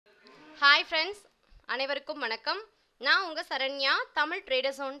Hi friends, அனைவருக்கும் வணக்கம். நான் உங்க சரண்யா தமிழ்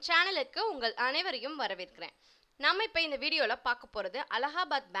ட்ரேடர்ஸோன் சேனலுக்கு உங்கள் அனைவரையும் வரவேற்கிறேன். நாம இப்ப இந்த வீடியோல பார்க்க போறது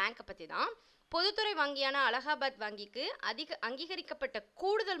அலகாபாத் பேங்க் பத்தி தான். பொதுத்துறை வங்கியான அலகாபாத் வங்கிக்கு அங்கீகரிக்கப்பட்ட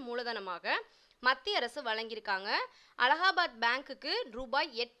கூடுதல் மூலதனமாக மத்திய அரசு வழங்கியிருக்காங்க. அலகாபாத் பேங்க்குக்கு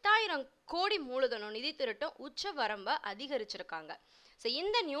ரூபாய் 8000 கோடி மூலதனம் நிதி திரட்டும் உச்ச வரம்பை அதிகரிச்சிருக்காங்க. ஸோ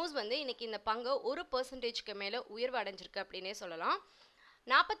இந்த நியூஸ் இன்னைக்கு இந்த பங்கு 1% மேல உயர்வு அடைஞ்சிருக்கு அப்படின்னே சொல்லலாம்.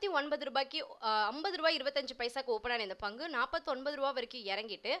 49 ரூபாய்க்கு 50 ரூபாய் 25 பைசாக்கு ஓப்பன் ஆன இந்த பங்கு 49 ரூபா வரைக்கும்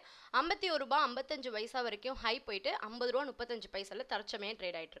இறங்கிட்டு 51 ரூபாய் 55 பைசா வரைக்கும் ஹை போயிட்டு 50 ரூபா 35 பைசால தற்சமயம்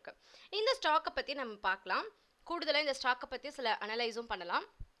ட்ரேட் ஆயிட்டு இருக்கு. இந்த ஸ்டாக்கை பத்தி நம்ம பார்க்கலாம். கூடுதலாக இந்த ஸ்டாக்கை பத்தி சில அனலைஸும் பண்ணலாம்.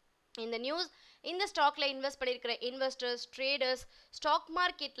 இந்த நியூஸ் இந்த ஸ்டாக்ல இன்வெஸ்ட் பண்ணியிருக்கிற இன்வெஸ்டர்ஸ், ட்ரேடர்ஸ், ஸ்டாக்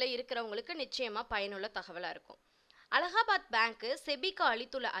மார்க்கெட்ல இருக்கிறவங்களுக்கு நிச்சயமா பயனுள்ள தகவலாக இருக்கும். அலகாபாத் பேங்க் செபிக்கு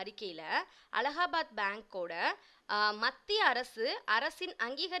அளித்துள்ள அறிக்கையில் அலகாபாத் பேங்கோட மத்திய அரசின்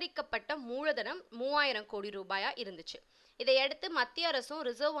அங்கீகரிக்கப்பட்ட மூலதனம் 3000 கோடி ரூபாயா இருந்துச்சு. இதையடுத்து மத்திய அரசும்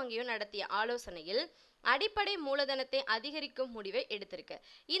ரிசர்வ் வங்கியும் நடத்திய ஆலோசனையில் அடிப்படை மூலதனத்தை அதிகரிக்கும் முடிவை எடுத்திருக்கு.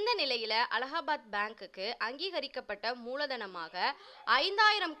 இந்த நிலையில அலகாபாத் பேங்குக்கு அங்கீகரிக்கப்பட்ட மூலதனமாக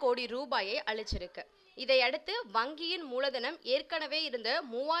 5000 கோடி ரூபாயை அளிச்சிருக்கு. இதையடுத்து வங்கியின் மூலதனம் ஏற்கனவே இருந்த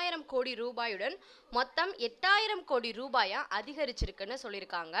 3000 கோடி ரூபாயுடன் மொத்தம் 8000 கோடி ரூபாயா அதிகரிச்சிருக்குன்னு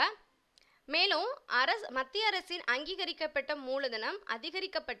சொல்லியிருக்காங்க. மேலும் மத்திய அரசின் அங்கீகரிக்கப்பட்ட மூலதனம்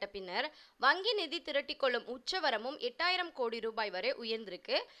அதிகரிக்கப்பட்ட பின்னர் வங்கி நிதி திரட்டிக்கொள்ளும் உச்சவரமும் 8000 கோடி ரூபாய் வரை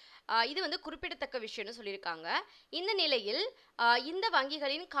உயர்ந்திருக்கு. இது குறிப்பிடத்தக்க விஷயம்னு சொல்லியிருக்காங்க. இந்த நிலையில் இந்த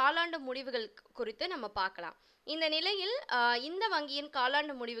வங்கிகளின் காலாண்டு முடிவுகள் குறித்து நம்ம பார்க்கலாம். இந்த நிலையில் இந்த வங்கியின்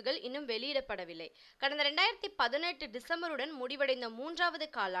காலாண்டு முடிவுகள் இன்னும் வெளியிடப்படவில்லை. கடந்த 2018 டிசம்பருடன் முடிவடைந்த 3வது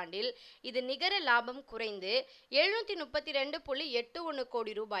காலாண்டில் இது நிகர லாபம் குறைந்து 732.81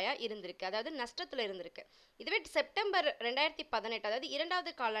 கோடி ரூபாயா இருந்திருக்கு. அதாவது நஷ்டத்துல இருந்திருக்கு. இதுவே செப்டம்பர் 2018 அதாவது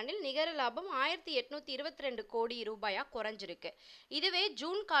 2வது காலாண்டில் நிகர லாபம் 1822 கோடி ரூபாயா குறைஞ்சிருக்கு. இதுவே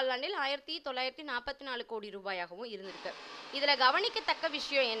ஜூன் காலாண்டில் 1944 கோடி ரூபாயாகவும் இருந்திருக்கு. இதுல கவனிக்கத்தக்க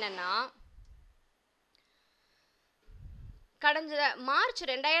விஷயம் என்னன்னா, கடந்த மார்ச்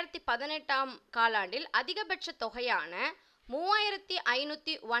 2018 காலாண்டில் அதிகபட்ச தொகையான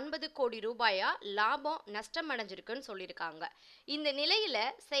 3509 கோடி ரூபாயா லாபம் நஷ்டம் அடைஞ்சிருக்குன்னு சொல்லியிருக்காங்க. இந்த நிலையில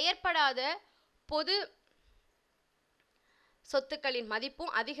செயற்படாத பொது சொத்துக்களின்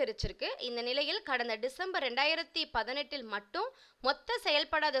மதிப்பும் அதிகரிச்சிருக்கு. இந்த நிலையில் கடந்த டிசம்பர் 2018 மட்டும் மொத்த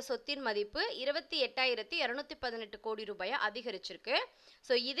செயல்படாத சொத்தின் மதிப்பு 28,218 கோடி ரூபாயா அதிகரிச்சிருக்கு.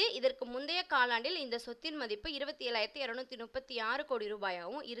 ஸோ இதற்கு முந்தைய காலாண்டில் இந்த சொத்தின் மதிப்பு 27,236 கோடி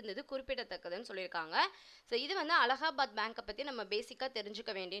ரூபாயாகவும் இருந்தது குறிப்பிடத்தக்கதுன்னு சொல்லியிருக்காங்க. ஸோ இது அலகாபாத் பேங்கை பற்றி நம்ம பேசிக்காக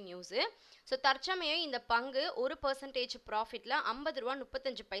தெரிஞ்சுக்க வேண்டிய நியூஸு. ஸோ தற்சமயம் இந்த பங்கு 1% ப்ராஃபிட்டில் 50 ரூபா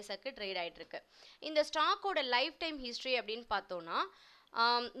 35 பைசாக்கு ட்ரேட் ஆகிட்டு இருக்கு. இந்த ஸ்டாக்கோட லைஃப் டைம் ஹிஸ்ட்ரி அப்படின்னு பார்த்தோம்னா,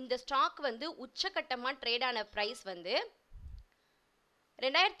 இந்த ஸ்டாக் உச்சகட்டமாக ட்ரேட் ஆன ப்ரைஸ்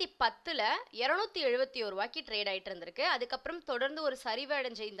 2010 271 ரூபாய்க்கு ட்ரேட் ஆகிட்டு இருந்திருக்கு. அதுக்கப்புறம் தொடர்ந்து ஒரு சரிவு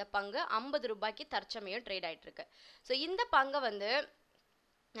அடைஞ்ச இந்த பங்கு 50 ரூபாய்க்கு தற்சமயம் ட்ரேட் ஆகிட்டு இருக்கு. ஸோ இந்த பங்கை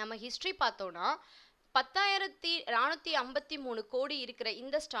நம்ம ஹிஸ்ட்ரி பார்த்தோம்னா 10,453 கோடி இருக்கிற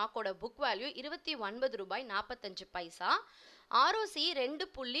இந்த ஸ்டாக்கோட புக் வேல்யூ 29 ரூபாய் 45 பைசா, ROC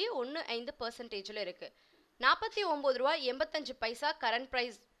 2.15% இருக்கு. 49 ரூபாய் 85 பைசா கரண்ட்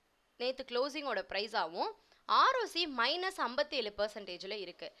ப்ரைஸ் நேற்று க்ளோசிங்கோட ப்ரைஸாகவும், ROC -57%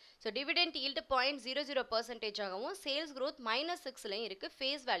 இருக்கு. ஸோ டிவிடெண்ட் ஈல்டு 0.00% ஆகவும், சேல்ஸ் க்ரோத் -6 இருக்கு.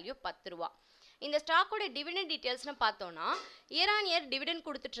 ஃபேஸ் வேல்யூ 10 ரூபா. இந்த ஸ்டாக்கோட டிவிடெண்ட் டீட்டெயில்ஸ்னு பார்த்தோம்னா, இயர் ஆன் இயர் டிவிடெண்ட்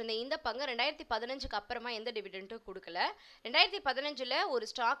கொடுத்துட்டு இருந்த இந்த பங்கு 2015க்கு அப்புறமா எந்த டிவிடெண்ட்டும் கொடுக்கல. 2015 ஒரு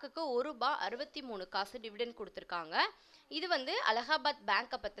ஸ்டாக்குக்கு ₹1.63 டிவிடெண்ட் கொடுத்துருக்காங்க. இது அலகாபாத்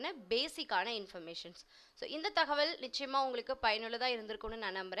பேங்கை பற்றின பேசிக்கான இன்ஃபர்மேஷன்ஸ். ஸோ இந்த தகவல் நிச்சயமாக உங்களுக்கு பயனுள்ளதாக இருந்திருக்கும்னு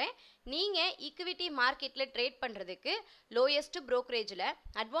நான் நம்புகிறேன். நீங்கள் ஈக்விட்டி மார்க்கெட்டில் ட்ரேட் பண்ணுறதுக்கு லோயஸ்ட் ப்ரோக்கரேஜில்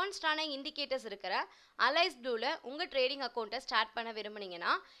அட்வான்ஸ்டான இண்டிகேட்டர்ஸ் இருக்கிற அலைஸ் ப்ளூவில் உங்கள் ட்ரேடிங் அக்கௌண்ட்டை ஸ்டார்ட் பண்ண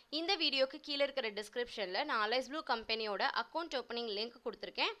விரும்புனீங்கன்னா, இந்த வீடியோக்கு கீழே இருக்கிற டிஸ்கிரிப்ஷனில் நான் அலைஸ் ப்ளூ கம்பெனியோட அக்கௌண்ட் ஓப்பனிங் லிங்க்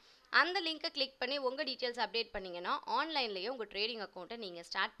கொடுத்துருக்கேன். அந்த லிங்கை கிளிக் பண்ணி உங்கள் டீட்டெயில்ஸ் அப்டேட் பண்ணிங்கன்னா ஆன்லைன்லேயே உங்கள் ட்ரேடிங் அக்கௌண்ட்டை நீங்கள்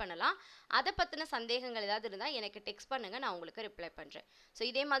ஸ்டார்ட் பண்ணலாம். அதை பற்றின சந்தேகங்கள் ஏதாவது இருந்தால் எனக்கு டெக்ஸ்ட் பண்ணுங்கள், நான் உங்களுக்கு ரிப்ளை பண்ணுறேன். ஸோ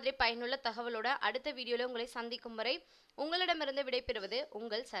இதே மாதிரி பயனுள்ள தகவலோட அடுத்த வீடியோவில் உங்களை சந்திக்கும் வரை உங்களிடமிருந்து விடைபெறுவது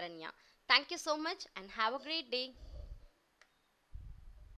உங்கள் Saranya. Thank you so much and have a great day.